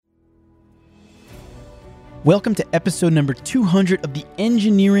Welcome to episode number 200 of the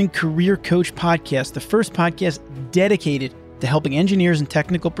Engineering Career Coach Podcast, the first podcast dedicated to helping engineers and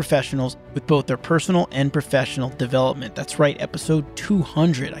technical professionals with both their personal and professional development. That's right, episode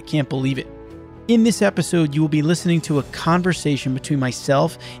 200. I can't believe it. In this episode, you will be listening to a conversation between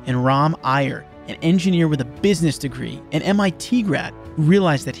myself and Ram Iyer, an engineer with a business degree, an MIT grad who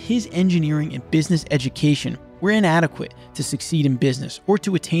realized that his engineering and business education were inadequate to succeed in business or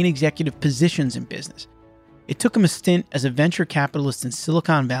to attain executive positions in business. It took him a stint as a venture capitalist in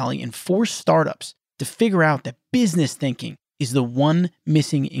Silicon Valley and 4 startups to figure out that business thinking is the one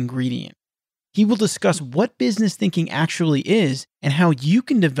missing ingredient. He will discuss what business thinking actually is and how you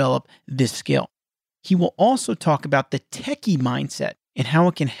can develop this skill. He will also talk about the techie mindset and how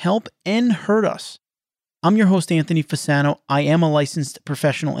it can help and hurt us. I'm your host, Anthony Fasano. I am a licensed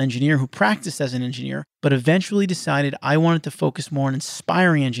professional engineer who practiced as an engineer, but eventually decided I wanted to focus more on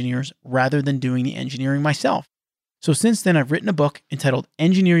inspiring engineers rather than doing the engineering myself. So since then, I've written a book entitled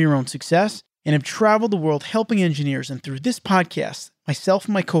Engineer Your Own Success and have traveled the world helping engineers. And through this podcast, myself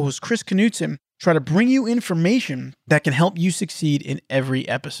and my co-host Chris Knutson try to bring you information that can help you succeed in every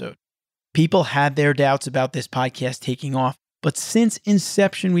episode. People had their doubts about this podcast taking off, but since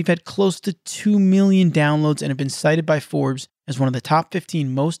inception, we've had close to 2 million downloads and have been cited by Forbes as one of the top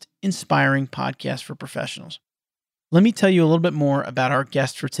 15 most inspiring podcasts for professionals. Let me tell you a little bit more about our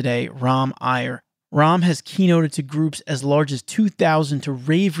guest for today, Ram Iyer. Ram has keynoted to groups as large as 2,000 to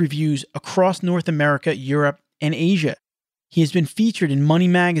rave reviews across North America, Europe, and Asia. He has been featured in Money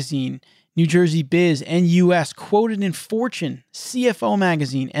Magazine, New Jersey Biz, and US, quoted in Fortune, CFO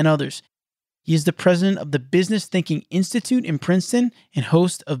Magazine, and others. He is the president of the Business Thinking Institute in Princeton and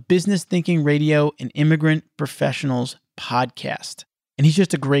host of Business Thinking Radio and Immigrant Professionals podcast. And he's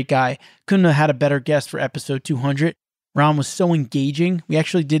just a great guy. Couldn't have had a better guest for episode 200. Ram was so engaging. We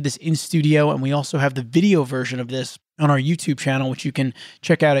actually did this in studio, and we also have the video version of this on our YouTube channel, which you can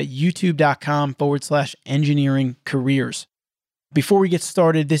check out at youtube.com/engineering careers. Before we get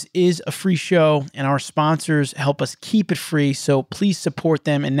started, this is a free show, and our sponsors help us keep it free, so please support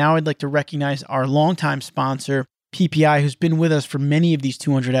them. And now I'd like to recognize our longtime sponsor, PPI, who's been with us for many of these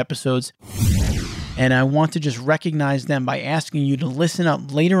 200 episodes. And I want to just recognize them by asking you to listen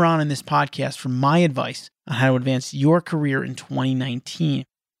up later on in this podcast for my advice on how to advance your career in 2019.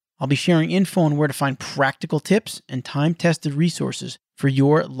 I'll be sharing info on where to find practical tips and time-tested resources for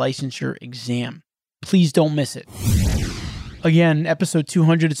your licensure exam. Please don't miss it. Again, episode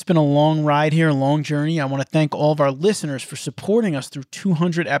 200, it's been a long ride here, a long journey. I want to thank all of our listeners for supporting us through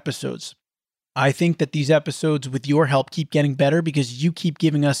 200 episodes. I think that these episodes, with your help, keep getting better because you keep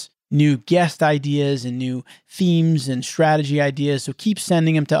giving us new guest ideas and new themes and strategy ideas. So keep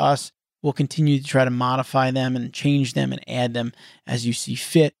sending them to us. We'll continue to try to modify them and change them and add them as you see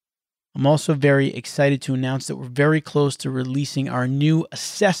fit. I'm also very excited to announce that we're very close to releasing our new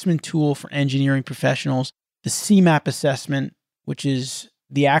assessment tool for engineering professionals, the CMAP assessment, which is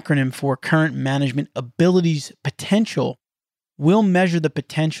the acronym for Current Management Abilities Potential, will measure the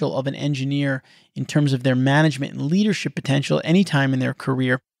potential of an engineer in terms of their management and leadership potential anytime in their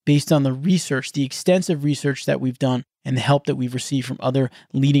career based on the research, the extensive research that we've done and the help that we've received from other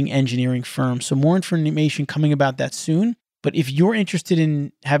leading engineering firms. So more information coming about that soon. But if you're interested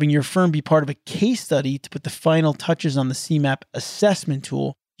in having your firm be part of a case study to put the final touches on the CMAP assessment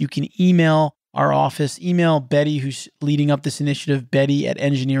tool, you can email our office, email Betty, who's leading up this initiative,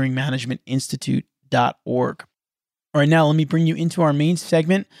 betty@engineeringmanagementinstitute.org. All right, now let me bring you into our main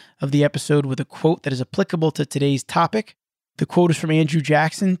segment of the episode with a quote that is applicable to today's topic. The quote is from Andrew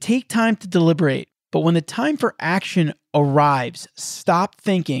Jackson: "Take time to deliberate, but when the time for action arrives, stop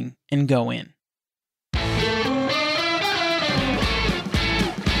thinking and go in."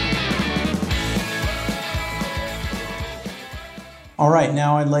 All right,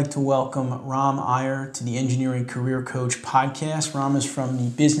 now I'd like to welcome Ram Iyer to the Engineering Career Coach podcast. Ram is from the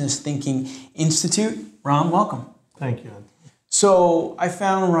Business Thinking Institute. Ram, welcome. Thank you, Anthony. So I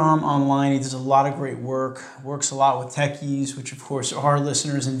found Ram online. He does a lot of great work, works a lot with Techies, which of course are our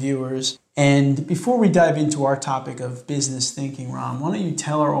listeners and viewers. And before we dive into our topic of business thinking, Ram, why don't you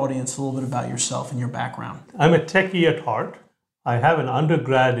tell our audience a little bit about yourself and your background? I'm a techie at heart. I have an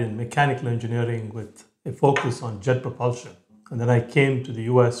undergrad in mechanical engineering with a focus on jet propulsion. And then I came to the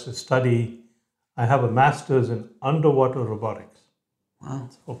US to study. I have a master's in underwater robotics. Wow.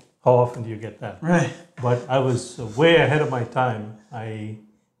 So how often do you get that? Right. But I was way ahead of my time. I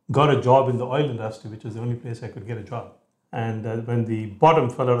got a job in the oil industry, which was the only place I could get a job. And when the bottom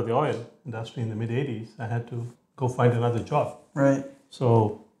fell out of the oil industry in the mid-'80s, I had to go find another job. Right.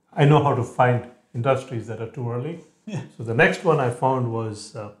 So I know how to find industries that are too early. Yeah. So the next one I found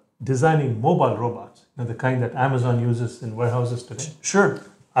was designing mobile robots, the kind that Amazon uses in warehouses today. Sure.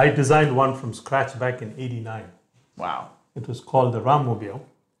 I designed one from scratch back in '89. Wow. It was called the Rammobile,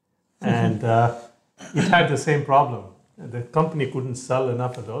 and it had the same problem. The company couldn't sell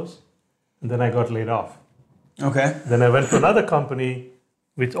enough of those, and then I got laid off. Okay. Then I went to another company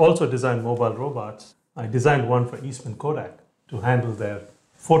which also designed mobile robots. I designed one for Eastman Kodak to handle their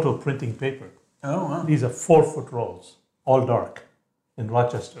photo printing paper. Oh, wow. These are 4-foot rolls, all dark, in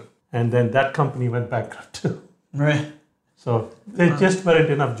Rochester. And then that company went bankrupt too. Right. So there just weren't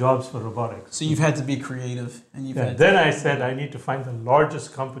enough jobs for robotics. So you've had to be creative, and you've had. Then I said I need to find the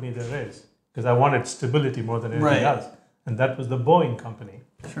largest company there is because I wanted stability more than anything else, and that was the Boeing company.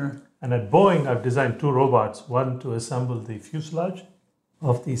 Sure. And at Boeing, I've designed 2 robots: one to assemble the fuselage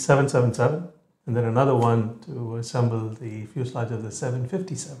of the 777, and then another one to assemble the fuselage of the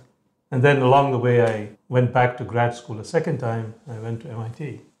 757. And then along the way, I went back to grad school a second time. I went to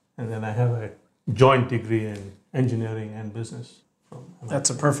MIT, and then I have a joint degree in engineering and business from MIT. That's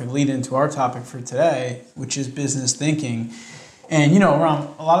a perfect lead into our topic for today, which is business thinking. And, Ram,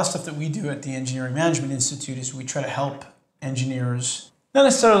 a lot of stuff that we do at the Engineering Management Institute is we try to help engineers, not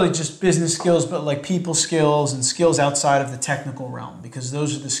necessarily just business skills, but like people skills and skills outside of the technical realm, because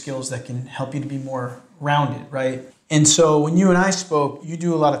those are the skills that can help you to be more rounded, right? And so when you and I spoke, you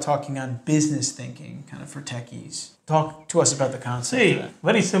do a lot of talking on business thinking, kind of for techies. Talk to us about the concept of that.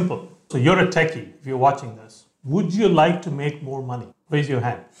 Very simple. So you're a techie, if you're watching this. Would you like to make more money? Raise your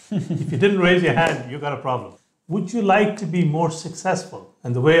hand. If you didn't raise your hand, you got a problem. Would you like to be more successful?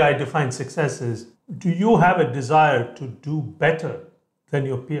 And the way I define success is, do you have a desire to do better than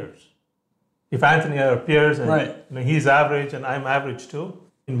your peers? If Anthony are peers and he's average and I'm average too,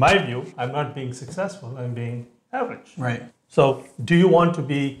 in my view, I'm not being successful, I'm being average. Right. So do you want to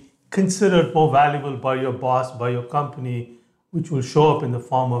be considered more valuable by your boss, by your company, which will show up in the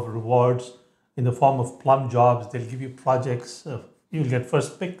form of rewards, in the form of plum jobs? They'll give you projects. You'll get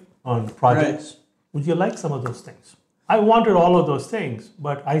first pick on projects. Right. Would you like some of those things? I wanted all of those things,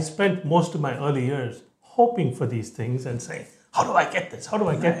 but I spent most of my early years hoping for these things and saying, how do I get this? How do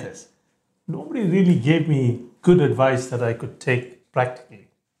I get this? Nobody really gave me good advice that I could take practically.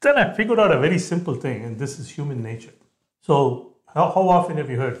 Then I figured out a very simple thing, and this is human nature. So how often have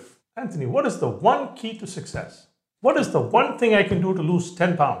you heard, Anthony, what is the one key to success? What is the one thing I can do to lose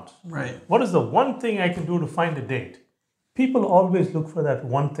 10 pounds? Right. What is the one thing I can do to find a date? People always look for that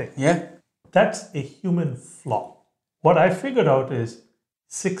one thing. Yeah. That's a human flaw. What I figured out is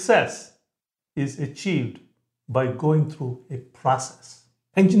success is achieved by going through a process.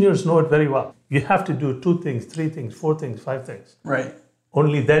 Engineers know it very well. You have to do 2 things, 3 things, 4 things, 5 things. Right.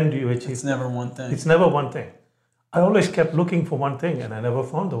 Only then do you achieve. It's never one thing. It's never one thing. I always kept looking for one thing and I never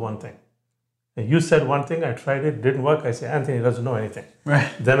found the one thing. And you said one thing, I tried it, didn't work. I say, Anthony doesn't know anything. Right.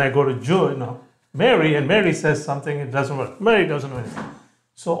 Then I go to Mary, and Mary says something, it doesn't work. Mary doesn't know anything.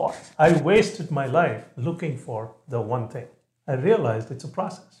 So I wasted my life looking for the one thing. I realized it's a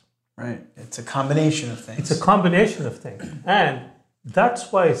process. Right. It's a combination of things. It's a combination of things. And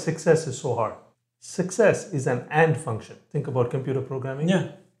that's why success is so hard. Success is an and function. Think about computer programming. Yeah.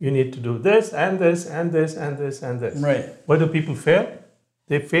 You need to do this and this and this and this and this. Right. Why do people fail?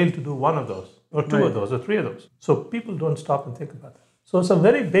 They fail to do one of those, or 2 of those, or 3 of those. So people don't stop and think about that. So some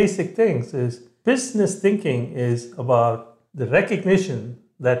very basic things is business thinking is about the recognition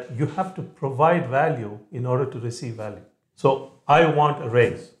that you have to provide value in order to receive value. So I want a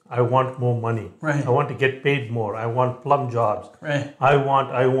raise. I want more money. Right. I want to get paid more. I want plum jobs. Right. I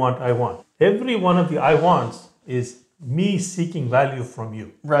want. Every one of the I wants is me seeking value from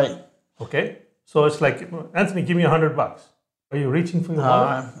you. Right. Okay? So it's like, Anthony, give me $100. Are you reaching for your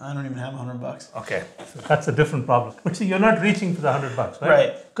wallet? I don't even have $100. Okay, so that's a different problem. But see, you're not reaching for the $100, right?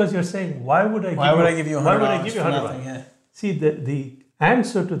 Right. Because you're saying, why would I give you $100? Why would I give you $100? Yeah. See, the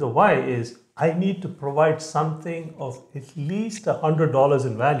answer to the why is I need to provide something of at least $100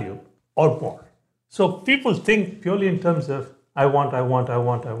 in value or more. So people think purely in terms of I want.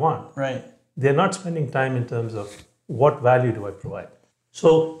 Right. They're not spending time in terms of what value do I provide.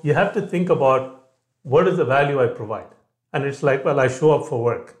 So you have to think about what is the value I provide. And it's like, well, I show up for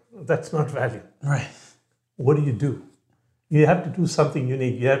work. That's not value. Right. What do? You have to do something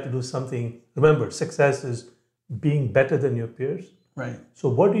unique. You have to do something. Remember, success is being better than your peers. Right. So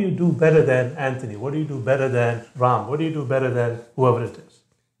what do you do better than Anthony? What do you do better than Ram? What do you do better than whoever it is?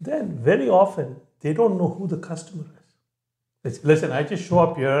 Then very often, they don't know who the customer is. Listen, I just show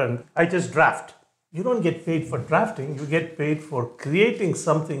up here and I just draft. You don't get paid for drafting. You get paid for creating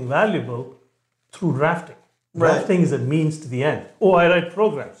something valuable through drafting. Drafting is a means to the end. Oh, I write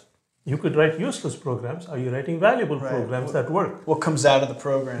programs. You could write useless programs. Are you writing valuable programs that work? What comes out of the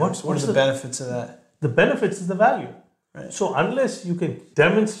program? What are the benefits of that? The benefits is the value. Right. So unless you can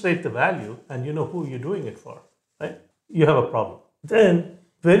demonstrate the value and you know who you're doing it for, right, you have a problem. Then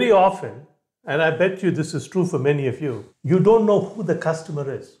very often, and I bet you this is true for many of you, you don't know who the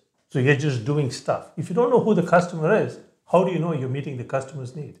customer is. So you're just doing stuff. If you don't know who the customer is, how do you know you're meeting the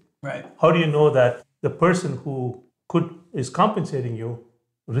customer's need? Right. How do you know that the person who is compensating you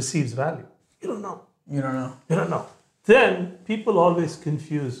receives value? You don't know. You don't know. You don't know. Then people always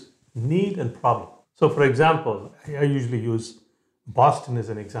confuse need and problem. So for example, I usually use Boston as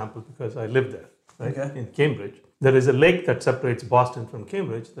an example because I live there, right? Okay. In Cambridge. There is a lake that separates Boston from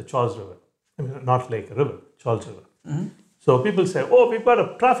Cambridge, the Charles River. I mean, not lake, a river, Charles River. Mm-hmm. So people say, oh, we've got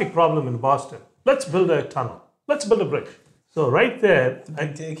a traffic problem in Boston. Let's build a tunnel. Let's build a bridge. So right there, the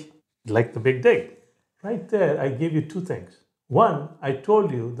big dig. Like the big dig. Right there, I gave you two things. One, I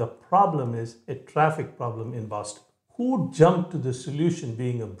told you the problem is a traffic problem in Boston. Who jumped to the solution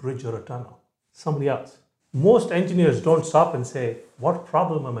being a bridge or a tunnel? Somebody else. Most engineers don't stop and say, what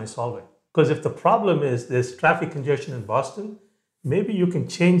problem am I solving? Because if the problem is there's traffic congestion in Boston, maybe you can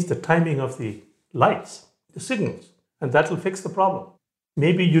change the timing of the lights, the signals, and that will fix the problem.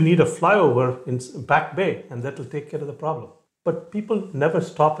 Maybe you need a flyover in Back Bay, and that will take care of the problem. But people never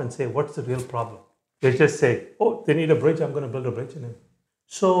stop and say, what's the real problem? They just say, oh, they need a bridge, I'm going to build a bridge.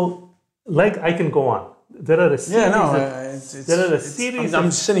 So, like, I can go on. There are a series.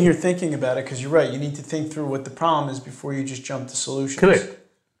 I'm sitting here thinking about it because you're right. You need to think through what the problem is before you just jump to solutions. Correct.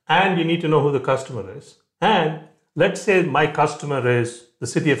 And you need to know who the customer is. And let's say my customer is the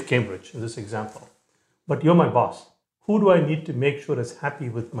city of Cambridge in this example, but you're my boss. Who do I need to make sure is happy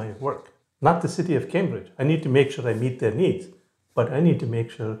with my work? Not the city of Cambridge. I need to make sure I meet their needs, but I need to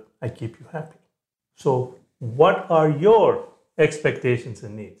make sure I keep you happy. So what are your expectations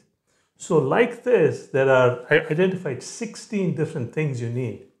and needs? So like this, I identified 16 different things you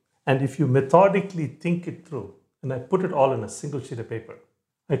need. And if you methodically think it through, and I put it all in a single sheet of paper,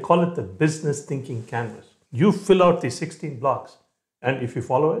 I call it the business thinking canvas. You fill out these 16 blocks, and if you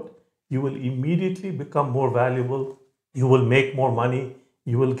follow it, you will immediately become more valuable. You will make more money.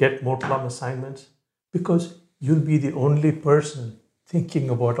 You will get more plum assignments because you'll be the only person thinking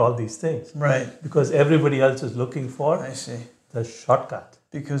about all these things. Right. Because everybody else is looking for the shortcut.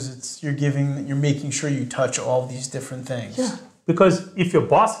 Because you're making sure you touch all these different things. Yeah. Because if your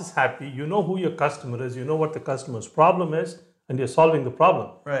boss is happy, you know who your customer is, you know what the customer's problem is, and you're solving the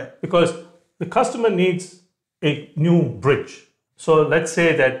problem. Right. Because the customer needs a new bridge. So let's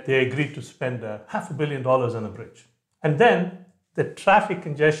say that they agreed to spend $500 million on a bridge. And then the traffic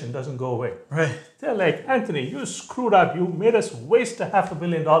congestion doesn't go away. Right. They're like, Anthony, you screwed up. You made us waste $500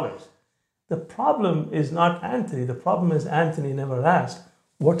 million. The problem is not Anthony. The problem is Anthony never asked,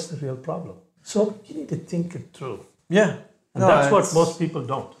 what's the real problem? So you need to think it through. Yeah. And that's what most people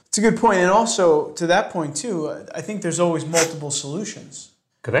don't. It's a good point. And also, to that point too, I think there's always multiple solutions.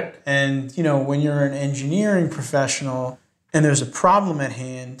 Correct. And, when you're an engineering professional and there's a problem at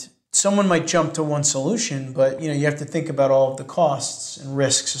hand, someone might jump to one solution, but, you have to think about all of the costs and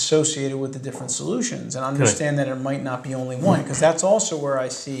risks associated with the different solutions and understand that it might not be only one, because that's also where I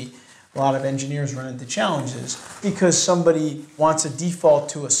see a lot of engineers run into challenges because somebody wants a default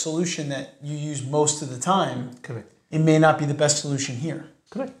to a solution that you use most of the time. Correct. It may not be the best solution here.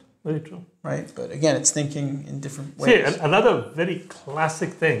 Correct. Very true. Right. But again, it's thinking in different ways. See, another very classic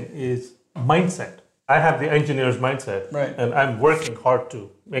thing is mindset. I have the engineer's mindset, right, and I'm working hard to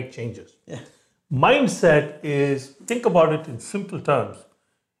make changes. Yeah. Mindset is, think about it in simple terms.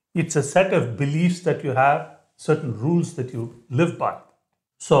 It's a set of beliefs that you have, certain rules that you live by.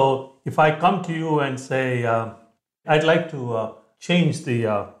 So if I come to you and say, I'd like to change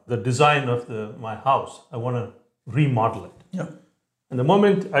the design of my house, I want to remodel it. Yeah. And the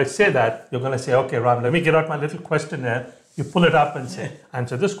moment I say that, you're going to say, okay, Ram, let me get out my little questionnaire. You pull it up and say,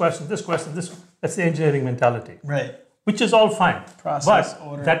 answer this question, this question, this. That's the engineering mentality. Right. Which is all fine. Process, but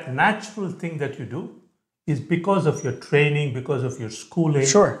order. That natural thing that you do is because of your training, because of your schooling,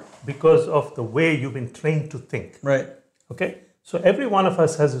 sure, because of the way you've been trained to think. Right. Okay? So every one of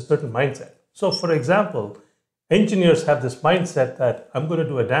us has a certain mindset. So for example, engineers have this mindset that I'm going to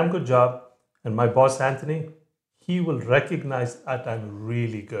do a damn good job, and my boss, Anthony, he will recognize that I'm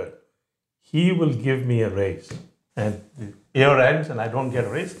really good. He will give me a raise. And the year ends and I don't get a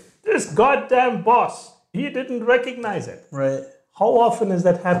raise. This goddamn boss, he didn't recognize it. Right. How often has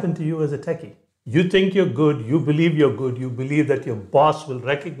that happened to you as a techie? You think you're good, you believe you're good, you believe that your boss will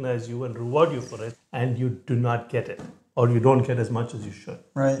recognize you and reward you for it, and you do not get it, or you don't get as much as you should.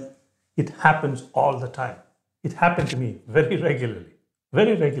 Right. It happens all the time. It happened to me very regularly.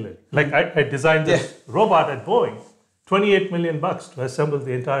 very regularly. Like I designed this robot at Boeing, $28 million to assemble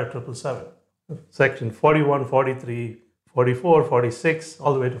the entire 777. Section 41, 43, 44, 46,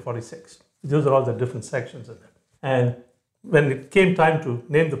 all the way to 46. Those are all the different sections in there. And when it came time to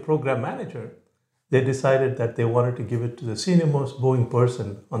name the program manager, they decided that they wanted to give it to the senior most Boeing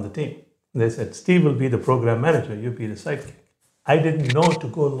person on the team. They said, Steve will be the program manager, you be the sidekick. I didn't know to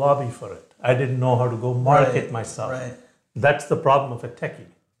go lobby for it. I didn't know how to go market myself. Right. That's the problem of a techie.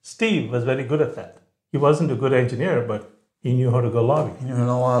 Steve was very good at that. He wasn't a good engineer, but he knew how to go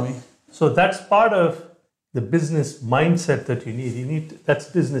lobby. So that's part of the business mindset that you need. That's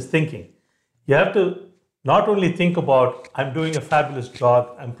business thinking. You have to not only think about, I'm doing a fabulous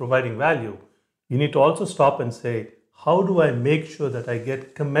job, I'm providing value. You need to also stop and say, how do I make sure that I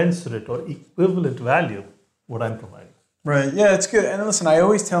get commensurate or equivalent value what I'm providing? Right. Yeah, it's good. And listen, I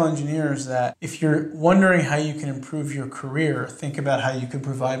always tell engineers that if you're wondering how you can improve your career, think about how you could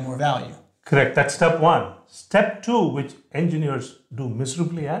provide more value. Correct. That's step one. Step two, which engineers do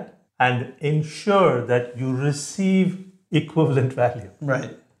miserably at, and ensure that you receive equivalent value.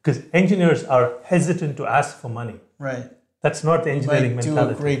 Right. Because engineers are hesitant to ask for money. Right. That's not the engineering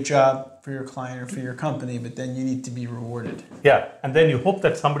mentality. Do a great job for your client or for your company, but then you need to be rewarded. Yeah. And then you hope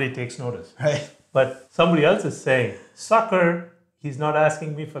that somebody takes notice. Right. But somebody else is saying, sucker, he's not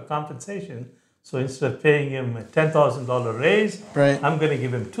asking me for compensation. So instead of paying him a $10,000 raise, I'm going to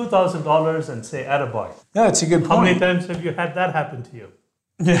give him $2,000 and say, attaboy. Yeah, it's a good point. How many times have you had that happen to you?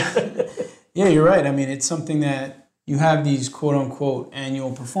 Yeah. Yeah, you're right. I mean, it's something that you have these quote unquote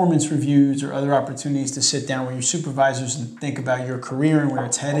annual performance reviews or other opportunities to sit down with your supervisors and think about your career and where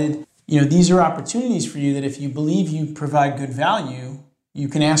it's headed. You know, these are opportunities for you that if you believe you provide good value, you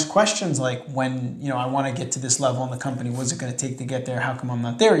can ask questions like when, I want to get to this level in the company, what's it going to take to get there? How come I'm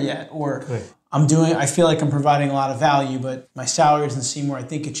not there yet? Or I feel like I'm providing a lot of value, but my salary doesn't seem where I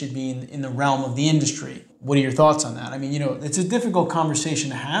think it should be in the realm of the industry. What are your thoughts on that? I mean, it's a difficult conversation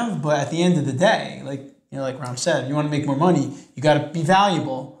to have, but at the end of the day, like Ram said, you want to make more money, you got to be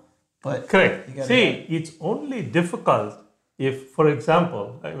valuable. But correct. See, it's only difficult if, for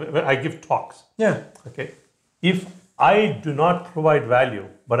example, I give talks. Yeah. Okay. If I do not provide value,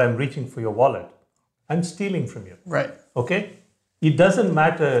 but I'm reaching for your wallet, I'm stealing from you. Right. Okay? It doesn't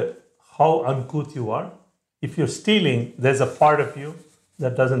matter how uncouth you are. If you're stealing, there's a part of you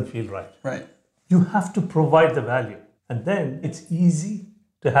that doesn't feel right. Right. You have to provide the value. And then it's easy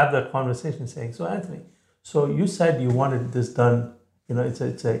to have that conversation saying, so Anthony, so you said you wanted this done, it's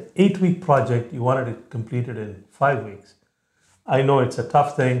a 8-week project. You wanted it completed in 5 weeks. I know it's a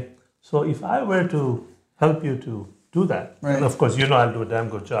tough thing. So if I were to help you to do that. Right. And of course, I'll do a damn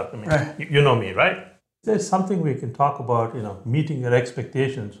good job. I mean, you know me, right? There's something we can talk about, meeting your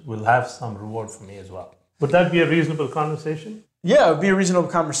expectations will have some reward for me as well. Would that be a reasonable conversation? Yeah, it would be a reasonable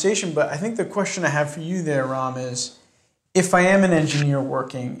conversation. But I think the question I have for you there, Ram, is if I am an engineer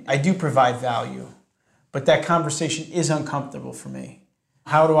working, I do provide value, but that conversation is uncomfortable for me.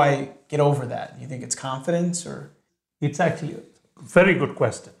 How do I get over that? Do you think it's confidence or? It's actually a very good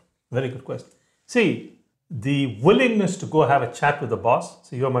question. Very good question. See, the willingness to go have a chat with the boss,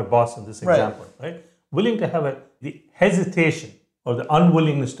 so you're my boss in this example, right? Willing to have the hesitation or the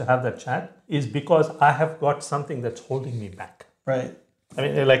unwillingness to have that chat is because I have got something that's holding me back. Right. I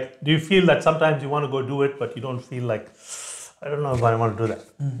mean, do you feel that sometimes you want to go do it, but you don't feel like, I don't know if I want to do that.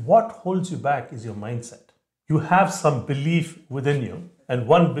 What holds you back is your mindset. You have some belief within you, and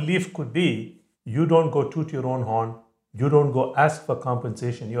one belief could be you don't go toot your own horn. You don't go ask for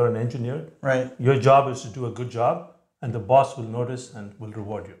compensation. You're an engineer. Right. Your job is to do a good job, and the boss will notice and will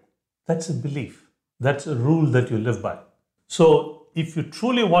reward you. That's a belief. That's a rule that you live by. So if you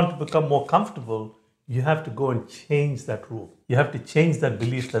truly want to become more comfortable, you have to go and change that rule. You have to change that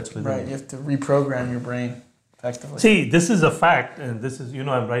belief that's within you. Right. You have to reprogram your brain effectively. See, this is a fact, and this is,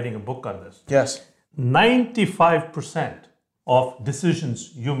 I'm writing a book on this. Yes. 95% of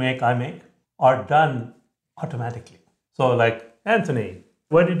decisions you make, I make, are done automatically. So Anthony,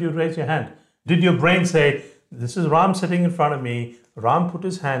 why did you raise your hand? Did your brain say, this is Ram sitting in front of me, Ram put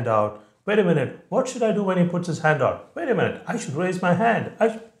his hand out, wait a minute, what should I do when he puts his hand out? Wait a minute, I should raise my hand.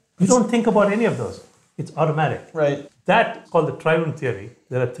 You don't think about any of those. It's automatic. Right. That's called the triune theory.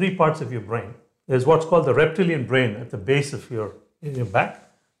 There are 3 parts of your brain. There's what's called the reptilian brain at the base of your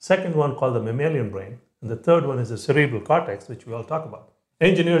back. Second one called the mammalian brain. And the third one is the cerebral cortex, which we all talk about.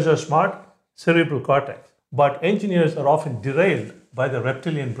 Engineers are smart, cerebral cortex. But engineers are often derailed by the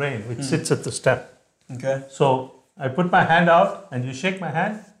reptilian brain, which sits at the stem. Okay. So I put my hand out and you shake my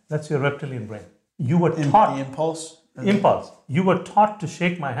hand, that's your reptilian brain. You were taught... The impulse? Impulse. You were taught to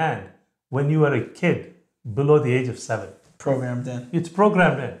shake my hand when you were a kid below the age of 7. Programmed in. It's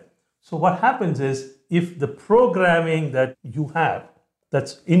programmed in. So what happens is if the programming that you have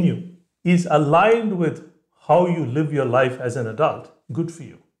that's in you is aligned with how you live your life as an adult, good for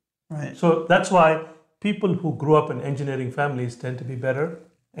you. Right. So that's why people who grew up in engineering families tend to be better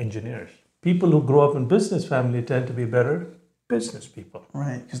engineers. People who grow up in business family tend to be better business people.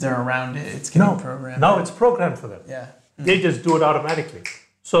 Right, because they're around it. It's getting programmed. Now it's programmed for them. Yeah. They just do it automatically.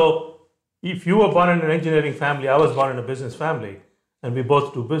 So if you were born in an engineering family, I was born in a business family, and we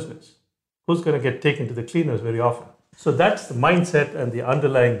both do business, who's going to get taken to the cleaners very often? So that's the mindset and the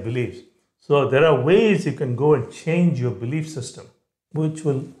underlying beliefs. So there are ways you can go and change your belief system, which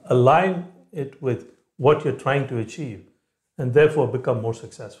will align it with what you're trying to achieve, and therefore become more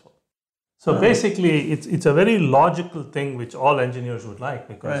successful. So basically, it's a very logical thing which all engineers would like,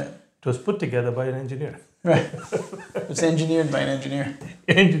 because it was put together by an engineer. Right. It's engineered by an engineer.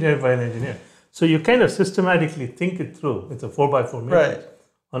 Engineered by an engineer. So you kind of systematically think it through. It's a 4x4 matrix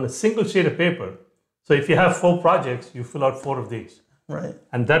on a single sheet of paper. So if you have 4 projects, you fill out 4 of these. Right.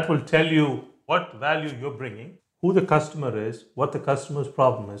 And that will tell you what value you're bringing, who the customer is, what the customer's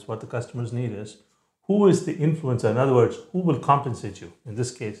problem is, what the customer's need is, who is the influencer. In other words, who will compensate you? In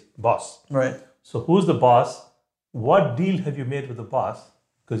this case, boss. Right. So who's the boss? What deal have you made with the boss?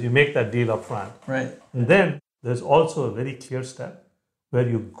 Because you make that deal up front. Right. And then there's also a very clear step where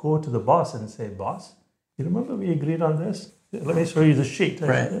you go to the boss and say, boss, you remember we agreed on this? Let me show you the sheet.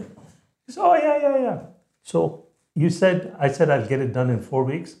 Right. He said, oh, yeah. So I said I'll get it done in 4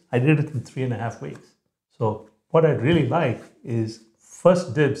 weeks. I did it in 3.5 weeks. So what I'd really like is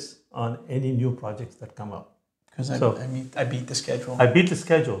first dibs on any new projects that come up. Because I beat the schedule. I beat the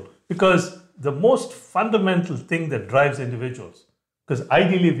schedule because the most fundamental thing that drives individuals, because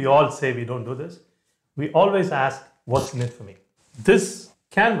ideally we all say we don't do this, we always ask, what's in it for me? This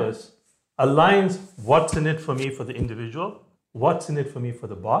canvas aligns what's in it for me for the individual, what's in it for me for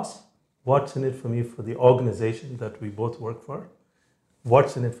the boss, what's in it for me for the organization that we both work for,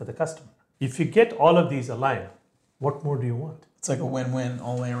 what's in it for the customer. If you get all of these aligned, what more do you want? It's like a win-win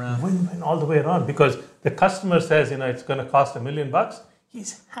all the way around. Win-win all the way around, because the customer says, it's going to cost $1 million.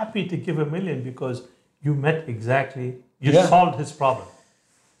 He's happy to give $1 million because you met exactly, you solved his problem.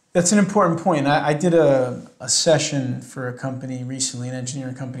 That's an important point. I did a session for a company recently, an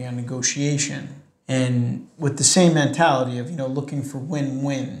engineering company, on negotiation, and with the same mentality of, looking for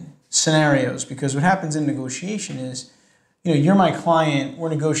win-win scenarios, because what happens in negotiation is, you're my client, we're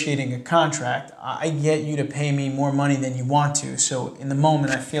negotiating a contract, I get you to pay me more money than you want to, so in the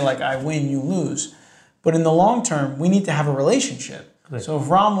moment I feel like I win, you lose. But in the long term, we need to have a relationship. Right. So if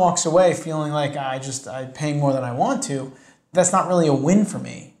Ram walks away feeling like I'm paying more than I want to, that's not really a win for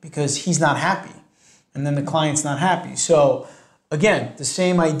me because he's not happy. And then the client's not happy. So again, the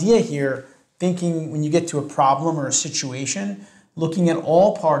same idea here, thinking when you get to a problem or a situation, looking at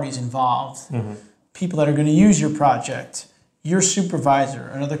all parties involved, people that are going to use your project, your supervisor,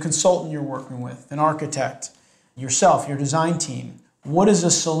 another consultant you're working with, an architect, yourself, your design team. What is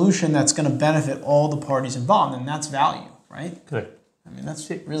a solution that's going to benefit all the parties involved? And that's value, right? Correct. That's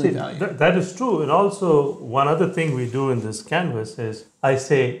really value. That is true. And also, one other thing we do in this canvas is I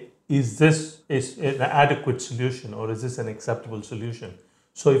say, is this an adequate solution or is this an acceptable solution?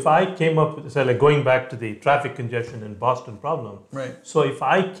 So if I came up with, like going back to the traffic congestion in Boston problem. Right. So if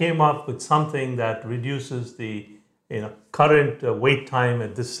I came up with something that reduces the current wait time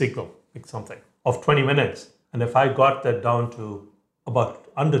at this signal, like something, of 20 minutes, and if I got that down to about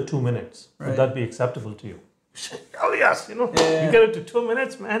under 2 minutes, would that be acceptable to you? Oh yes, you get it to 2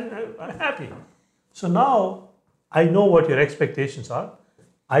 minutes, man, I'm happy. So now I know what your expectations are.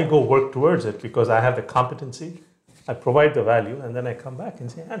 I go work towards it because I have the competency. I provide the value, and then I come back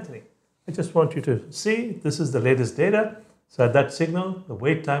and say, Anthony, I just want you to see this is the latest data. So at that signal, the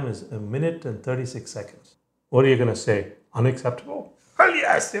wait time is 1 minute and 36 seconds. What are you going to say? Unacceptable? Well,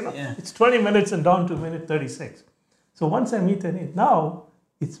 yes, it's 20 minutes and down to 1 minute 36. So once I meet the need, now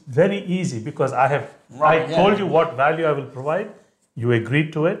it's very easy because I told you what value I will provide. You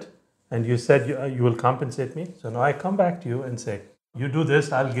agreed to it, and you said you will compensate me. So now I come back to you and say, you do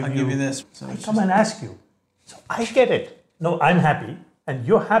this, I'll give you this. So I come and ask you. So I get it. No, I'm happy. And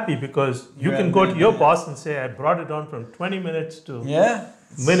you're happy because you can go to your boss and say, I brought it down from 20 minutes to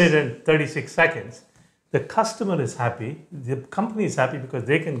minute and 36 seconds. The customer is happy. The company is happy because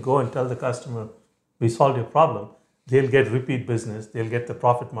they can go and tell the customer, we solved your problem. They'll get repeat business. They'll get the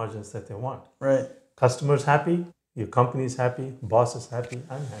profit margins that they want. Right. Customer's happy. Your company is happy. Boss is happy.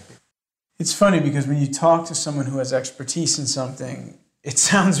 I'm happy. It's funny because when you talk to someone who has expertise in something, it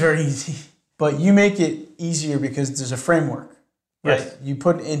sounds very easy. But you make it easier because there's a framework. right? Yes. You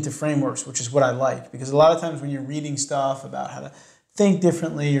put it into frameworks, which is what I like, because a lot of times when you're reading stuff about how to think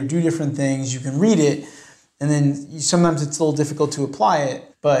differently or do different things, you can read it, and then sometimes it's a little difficult to apply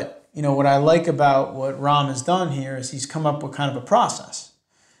it. But what I like about what Ram has done here is he's come up with kind of a process,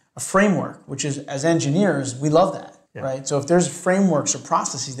 a framework, which is, as engineers, we love that, right? So if there's frameworks or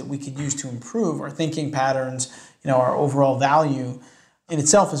processes that we could use to improve our thinking patterns, our overall value in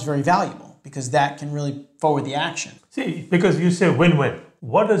itself is very valuable, because that can really forward the action. See, because you say win-win.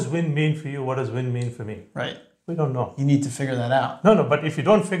 What does win mean for you? What does win mean for me? Right. We don't know. You need to figure that out. No, but if you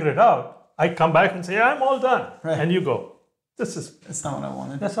don't figure it out, I come back and say, I'm all done. Right. And you go, that's not what I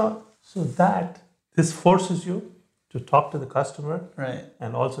wanted. That's all. So this forces you to talk to the customer, right,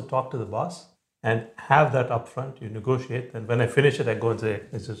 and also talk to the boss, and have that up front. You negotiate. And when I finish it, I go and say,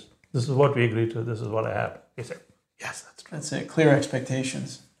 this is what we agreed to. This is what I have. He said, yes, that's true. That's it. Clear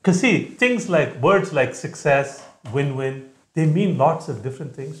expectations. Because see, words like success, win-win, they mean lots of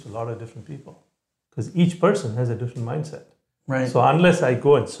different things to a lot of different people. Because each person has a different mindset. Right. So unless I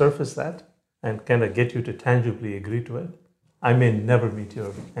go and surface that and kind of get you to tangibly agree to it, I may never meet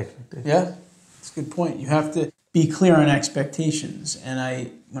your expectations. Yeah, that's a good point. You have to be clear on expectations.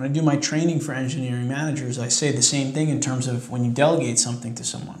 And when I do my training for engineering managers, I say the same thing in terms of when you delegate something to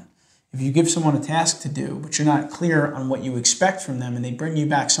someone. If you give someone a task to do, but you're not clear on what you expect from them, and they bring you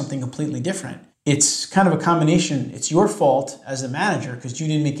back something completely different, it's kind of a combination. It's your fault as a manager because you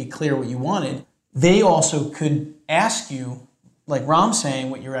didn't make it clear what you wanted. They also could ask you, like Ram's saying,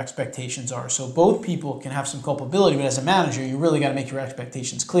 what your expectations are. So both people can have some culpability, but as a manager, you really got to make your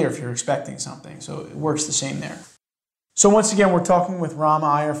expectations clear if you're expecting something. So it works the same there. So once again, we're talking with Ram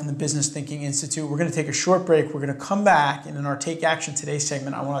Iyer from the Business Thinking Institute. We're going to take a short break. We're going to come back, and in our Take Action Today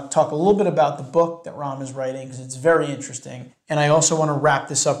segment, I want to talk a little bit about the book that Ram is writing because it's very interesting. And I also want to wrap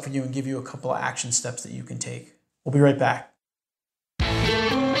this up for you and give you a couple of action steps that you can take. We'll be right back.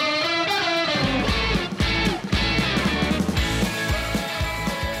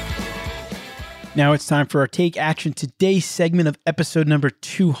 Now it's time for our Take Action Today segment of episode number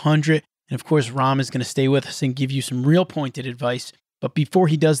 200. And of course, Ram is going to stay with us and give you some real pointed advice. But before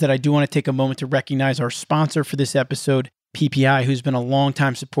he does that, I do want to take a moment to recognize our sponsor for this episode, PPI, who's been a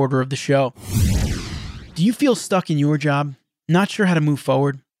longtime supporter of the show. Do you feel stuck in your job? Not sure how to move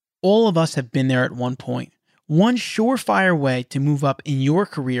forward? All of us have been there at one point. One surefire way to move up in your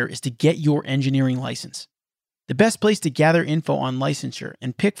career is to get your engineering license. The best place to gather info on licensure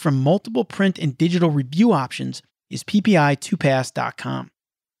and pick from multiple print and digital review options is ppi2pass.com.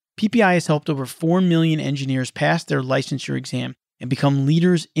 PPI has helped over 4 million engineers pass their licensure exam and become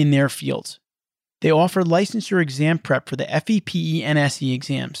leaders in their fields. They offer licensure exam prep for the FEPE and SE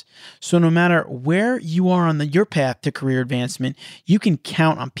exams, so no matter where you are on your path to career advancement, you can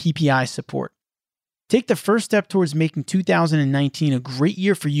count on PPI support. Take the first step towards making 2019 a great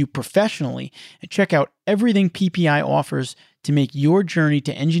year for you professionally and check out everything PPI offers to make your journey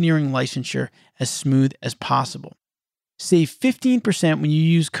to engineering licensure as smooth as possible. Save 15% when you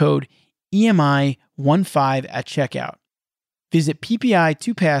use code EMI15 at checkout. Visit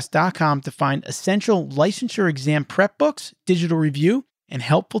ppi2pass.com to find essential licensure exam prep books, digital review, and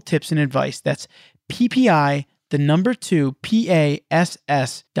helpful tips and advice. That's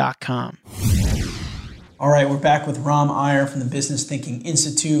PPI2pass.com. All right, we're back with Ram Iyer from the Business Thinking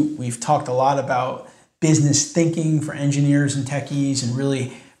Institute. We've talked a lot about business thinking for engineers and techies and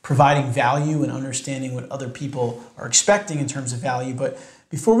really providing value and understanding what other people are expecting in terms of value. But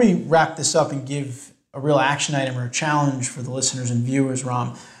before we wrap this up and give a real action item or a challenge for the listeners and viewers,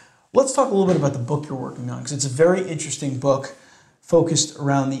 Ram, let's talk a little bit about the book you're working on, because it's a very interesting book focused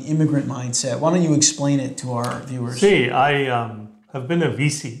around the immigrant mindset. Why don't you explain it to our viewers? See, I have been a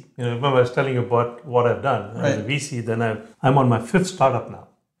VC. Remember I was telling you about what I've done. Right. As a VC, then I'm on my 5th startup now.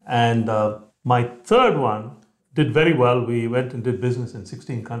 And my 3rd one did very well. We went and did business in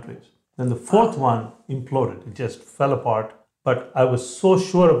 16 countries. Then the 4th one imploded. It just fell apart. But I was so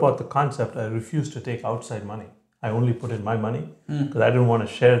sure about the concept, I refused to take outside money. I only put in my money because I didn't want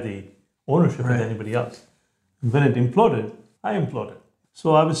to share the ownership with anybody else. And when it imploded, I imploded.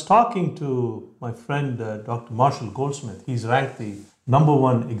 So I was talking to my friend, Dr. Marshall Goldsmith. He's ranked the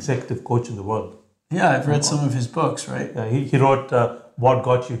 #1 executive coach in the world. Yeah, I've read some of his books, right? He wrote What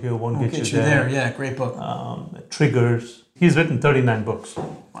Got You Here Won't Get You There. Yeah, great book. Triggers. He's written 39 books.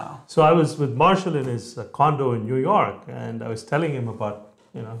 Wow. So I was with Marshall in his condo in New York, and I was telling him about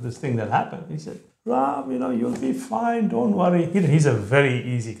this thing that happened. He said, Ram, you'll be fine, don't worry. He's a very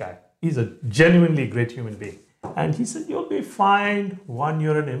easy guy. He's a genuinely great human being. And he said, you'll be fine. 1,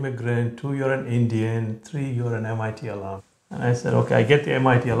 you're an immigrant. 2, you're an Indian. 3, you're an MIT alum. And I said, okay, I get the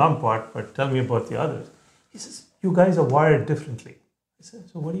MIT alum part, but tell me about the others. He says, you guys are wired differently. I said,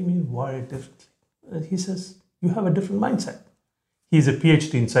 so what do you mean wired differently? He says, you have a different mindset. He's a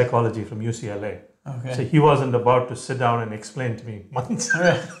PhD in psychology from UCLA. Okay. So he wasn't about to sit down and explain to me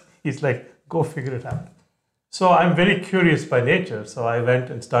mindset. He's like, go figure it out. So I'm very curious by nature. So I went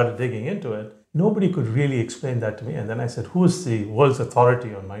and started digging into it. Nobody could really explain that to me. And then I said, who's the world's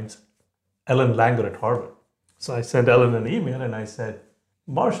authority on mindset? Ellen Langer at Harvard. So I sent Ellen an email and I said,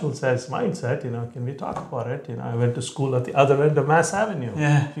 Marshall says mindset, can we talk about it? I went to school at the other end of Mass Avenue.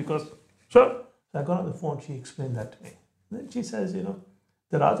 Yeah. She goes, sure. So I got on the phone, she explained that to me. And then she says,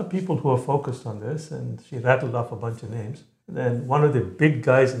 there are other people who are focused on this, and she rattled off a bunch of names. And then one of the big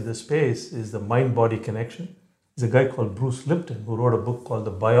guys in this space is the mind-body connection. There's a guy called Bruce Lipton who wrote a book called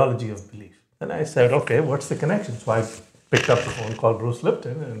The Biology of Belief. And I said, okay, what's the connection? So I picked up the phone, called Bruce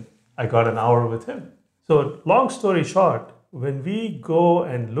Lipton, and I got an hour with him. So long story short, when we go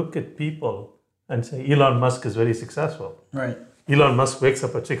and look at people and say Elon Musk is very successful. Right. Elon Musk wakes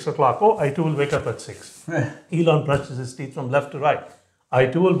up at 6 o'clock. Oh, I too will wake up at 6. Right. Elon brushes his teeth from left to right. I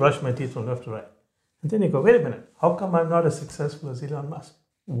too will brush my teeth from left to right. And then you go, wait a minute, how come I'm not as successful as Elon Musk?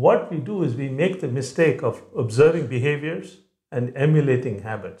 What we do is we make the mistake of observing behaviors and emulating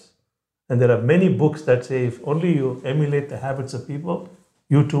habits. And there are many books that say if only you emulate the habits of people,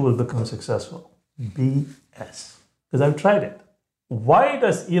 you too will become successful. BS. Because I've tried it. Why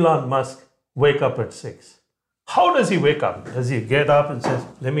does Elon Musk wake up at 6? How does he wake up? Does he get up and says,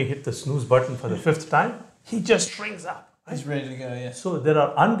 let me hit the snooze button for the 5th time? He just springs up. Right? He's ready to go, yeah. So there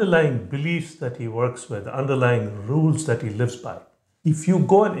are underlying beliefs that he works with, underlying rules that he lives by. If you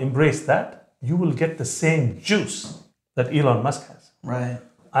go and embrace that, you will get the same juice that Elon Musk has. Right.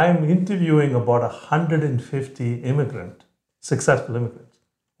 I'm interviewing about 150 successful immigrants,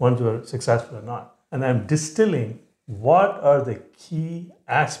 ones who are successful or not. And I'm distilling what are the key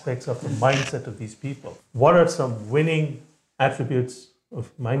aspects of the mindset of these people. What are some winning attributes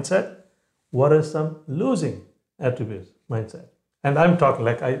of mindset? What are some losing attributes of mindset? And I'm talking,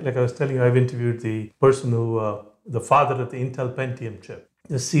 like I was telling you, I've interviewed the person who, the father of the Intel Pentium chip,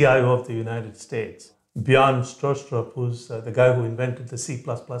 the CIO of the United States, Bjorn Strostrup, who's the guy who invented the C++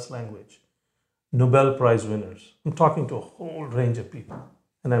 language, Nobel Prize winners. I'm talking to a whole range of people.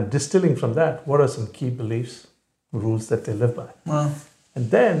 And I'm distilling from that, what are some key beliefs, rules that they live by. Wow.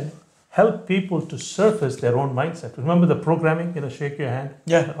 And then help people to surface their own mindset. Remember the programming, shake your hand,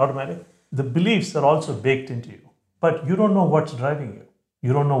 automatic? The beliefs are also baked into you. But you don't know what's driving you.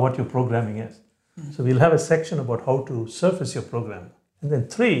 You don't know what your programming is. So we'll have a section about how to surface your programming. And then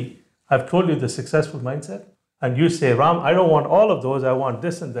 3, I've told you the successful mindset. And you say, Ram, I don't want all of those. I want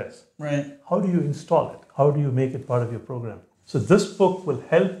this and this. Right. How do you install it? How do you make it part of your program? So this book will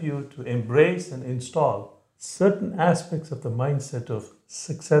help you to embrace and install certain aspects of the mindset of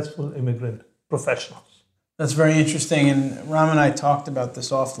successful immigrant professionals. That's very interesting. And Ram and I talked about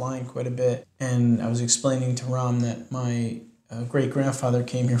this offline quite a bit. And I was explaining to Ram that my great-grandfather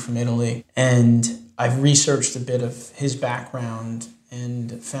came here from Italy. And I've researched a bit of his background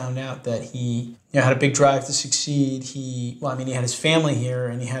and found out that he had a big drive to succeed. He had his family here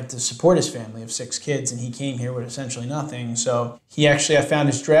and he had to support his family of 6 kids, and he came here with essentially nothing. So I found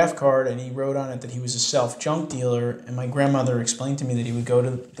his draft card and he wrote on it that he was a self-junk dealer. And my grandmother explained to me that he would go to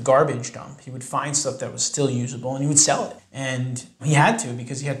the garbage dump. He would find stuff that was still usable and he would sell it. And he had to,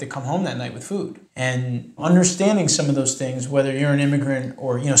 because he had to come home that night with food. And understanding some of those things, whether you're an immigrant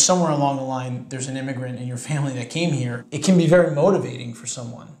or, somewhere along the line, there's an immigrant in your family that came here, it can be very motivating for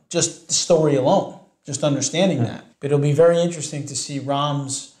someone. Just the story alone, just understanding that. But it'll be very interesting to see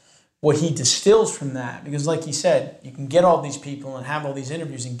what he distills from that. Because like he said, you can get all these people and have all these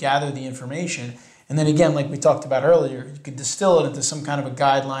interviews and gather the information. And then again, like we talked about earlier, you could distill it into some kind of a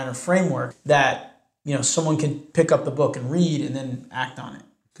guideline or framework that someone can pick up the book and read and then act on it.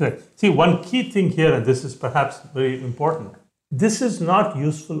 Good. See, one key thing here, and this is perhaps very important, this is not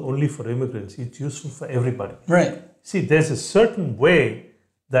useful only for immigrants. It's useful for everybody. Right. See, there's a certain way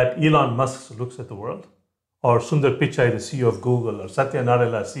that Elon Musk looks at the world, or Sundar Pichai, the CEO of Google, or Satya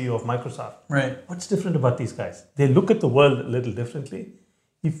Nadella, CEO of Microsoft. Right. What's different about these guys? They look at the world a little differently.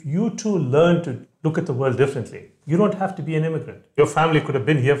 If you too learn to look at the world differently, you don't have to be an immigrant. Your family could have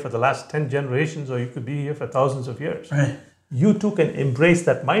been here for the last 10 generations, or you could be here for thousands of years. Right. You too can embrace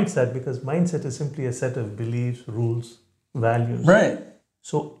that mindset, because mindset is simply a set of beliefs, rules, values. Right.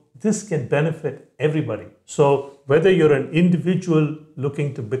 So this can benefit everybody. So whether you're an individual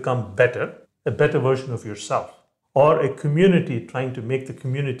looking to become better, a better version of yourself, or a community trying to make the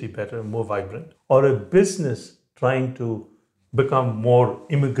community better and more vibrant, or a business trying to become more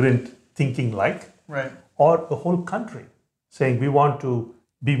immigrant thinking like, right, or a whole country saying we want to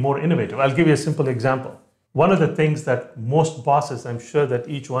be more innovative. I'll give you a simple example. One of the things that most bosses, I'm sure that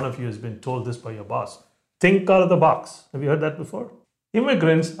each one of you has been told this by your boss, think out of the box. Have you heard that before?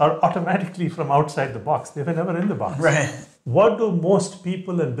 Immigrants are automatically from outside the box. They were never in the box. Right. What do most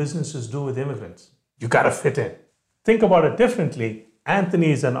people and businesses do with immigrants? You got to fit in. Think about it differently.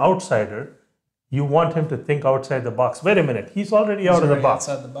 Anthony is an outsider. You want him to think outside the box. Wait a minute. He's already out of the box.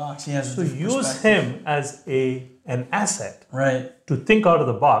 Outside the box. He has So use him as an asset right. to think out of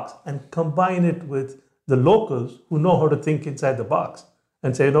the box and combine it with the locals who know how to think inside the box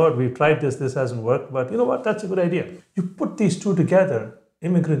and say, you know what, we've tried this hasn't worked, but you know what, that's a good idea. You put these two together,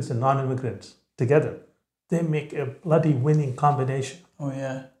 immigrants and non-immigrants together, they make a bloody winning combination. Oh,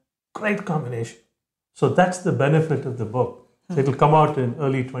 yeah. Great combination. So that's the benefit of the book. So it'll come out in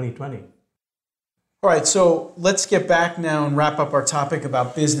early 2020. All right, so let's get back now and wrap up our topic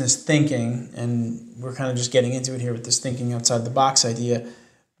about business thinking. And we're kind of just getting into it here with this thinking outside the box idea.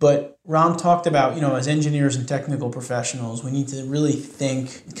 But Ram talked about, as engineers and technical professionals, we need to really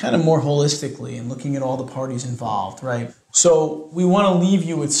think kind of more holistically and looking at all the parties involved, right? So we want to leave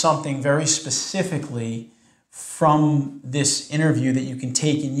you with something very specifically from this interview that you can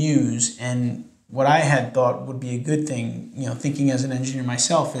take and use. And what I had thought would be a good thing, thinking as an engineer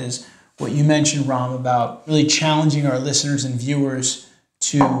myself, is what you mentioned, Ram, about really challenging our listeners and viewers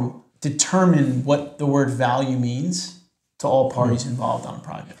to determine what the word value means to all parties involved on a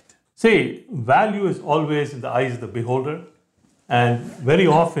project. See, value is always in the eyes of the beholder. And very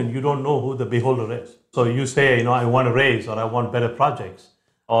often you don't know who the beholder is. So you say, I want a raise, or I want better projects,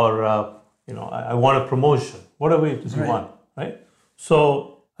 or, I want a promotion, whatever it is you want, right?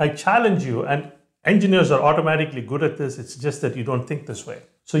 So I challenge you, and engineers are automatically good at this. It's just that you don't think this way.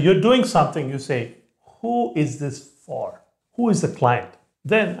 So you're doing something, you say, who is this for? Who is the client?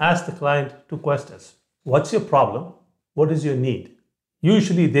 Then ask the client two questions. What's your problem? What is your need?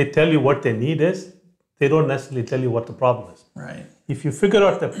 Usually they tell you what their need is. They don't necessarily tell you what the problem is. Right. If you figure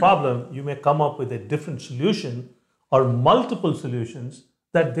out the problem, you may come up with a different solution or multiple solutions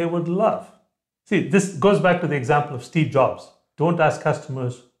that they would love. See, this goes back to the example of Steve Jobs. Don't ask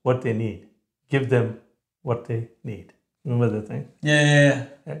customers what they need. Give them what they need. Remember the thing? Yeah.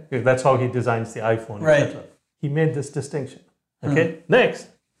 That's how he designs the iPhone, right. etc. He made this distinction. Okay. Next,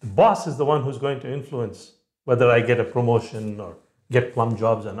 the boss is the one who's going to influence whether I get a promotion or get plum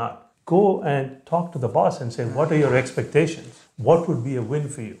jobs or not. Go and talk to the boss and say, what are your expectations? What would be a win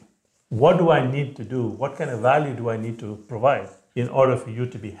for you? What do I need to do? What kind of value do I need to provide in order for you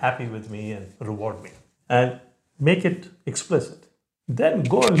to be happy with me and reward me? And make it explicit. Then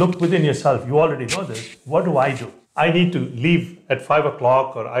go and look within yourself. You already know this. What do I do? I need to leave at 5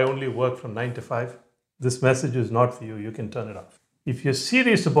 o'clock, or I only work from 9 to 5. This message is not for you. You can turn it off. If you're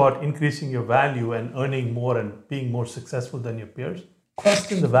serious about increasing your value and earning more and being more successful than your peers,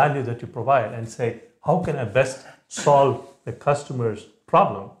 question the value that you provide and say, how can I best solve the customer's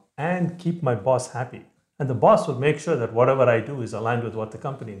problem and keep my boss happy? And the boss will make sure that whatever I do is aligned with what the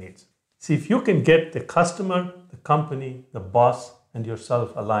company needs. See, if you can get the customer, the company, the boss, and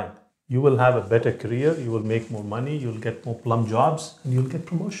yourself aligned, you will have a better career, you will make more money, you'll get more plum jobs, and you'll get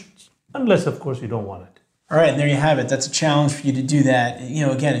promotions. Unless, of course, you don't want it. All right, and there you have it. That's a challenge for you to do that.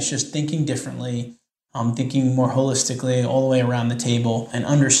 Again, it's just thinking differently, thinking more holistically all the way around the table, and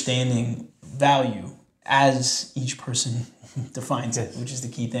understanding value as each person defines it, which is the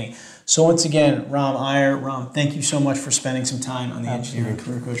key thing. So once again, Ram Iyer, thank you so much for spending some time on the Engineering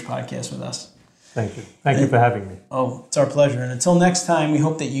Career Coach podcast with us. Thank you. Thank you for having me. Oh, it's our pleasure. And until next time, we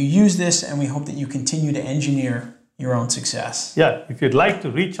hope that you use this, and we hope that you continue to engineer your own success. Yeah, if you'd like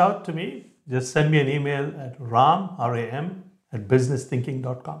to reach out to me, just send me an email at ram, R-A-M, at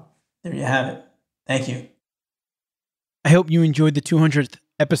businessthinking.com. There you have it. Thank you. I hope you enjoyed the 200th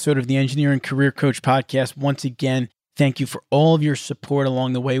episode of the Engineering Career Coach podcast. Once again, thank you for all of your support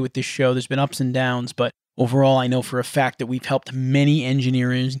along the way with this show. There's been ups and downs, but overall, I know for a fact that we've helped many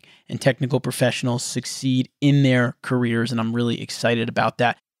engineering and technical professionals succeed in their careers, and I'm really excited about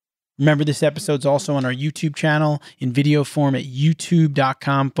that. Remember, this episode's also on our YouTube channel in video form at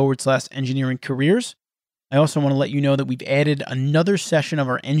youtube.com/engineering careers. I also want to let you know that we've added another session of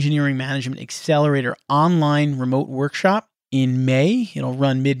our Engineering Management Accelerator online remote workshop in May. It'll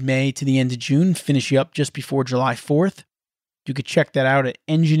run mid-May to the end of June, finish you up just before July 4th. You could check that out at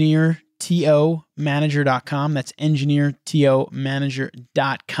engineertomanager.com. That's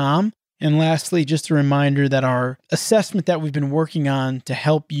engineertomanager.com. And lastly, just a reminder that our assessment that we've been working on to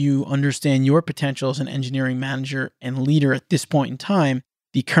help you understand your potential as an engineering manager and leader at this point in time,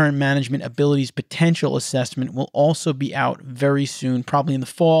 the Current Management Abilities Potential Assessment, will also be out very soon, probably in the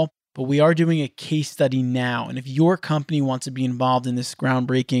fall. But we are doing a case study now. And if your company wants to be involved in this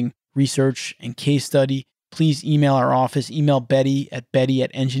groundbreaking research and case study, please email our office. Email Betty at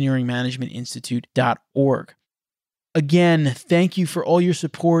engineeringmanagementinstitute.org. Again, thank you for all your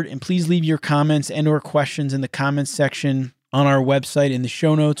support, and please leave your comments and or questions in the comments section on our website in the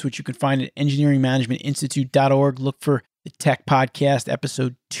show notes, which you can find at engineeringmanagementinstitute.org. Look for the Tech Podcast,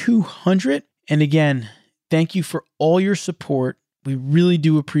 episode 200. And again, thank you for all your support. We really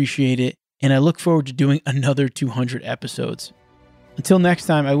do appreciate it, and I look forward to doing another 200 episodes. Until next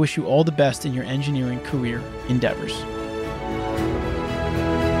time, I wish you all the best in your engineering career endeavors.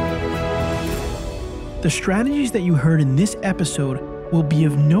 The strategies that you heard in this episode will be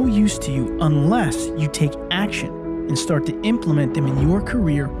of no use to you unless you take action and start to implement them in your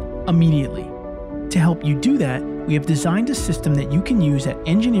career immediately. To help you do that, we have designed a system that you can use at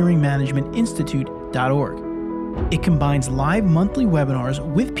engineeringmanagementinstitute.org. It combines live monthly webinars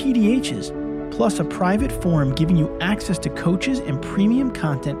with PDHs, plus a private forum giving you access to coaches and premium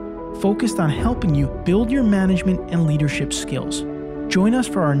content focused on helping you build your management and leadership skills. Join us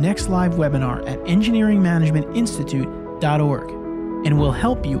for our next live webinar at engineeringmanagementinstitute.org, and we'll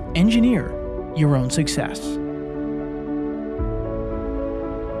help you engineer your own success.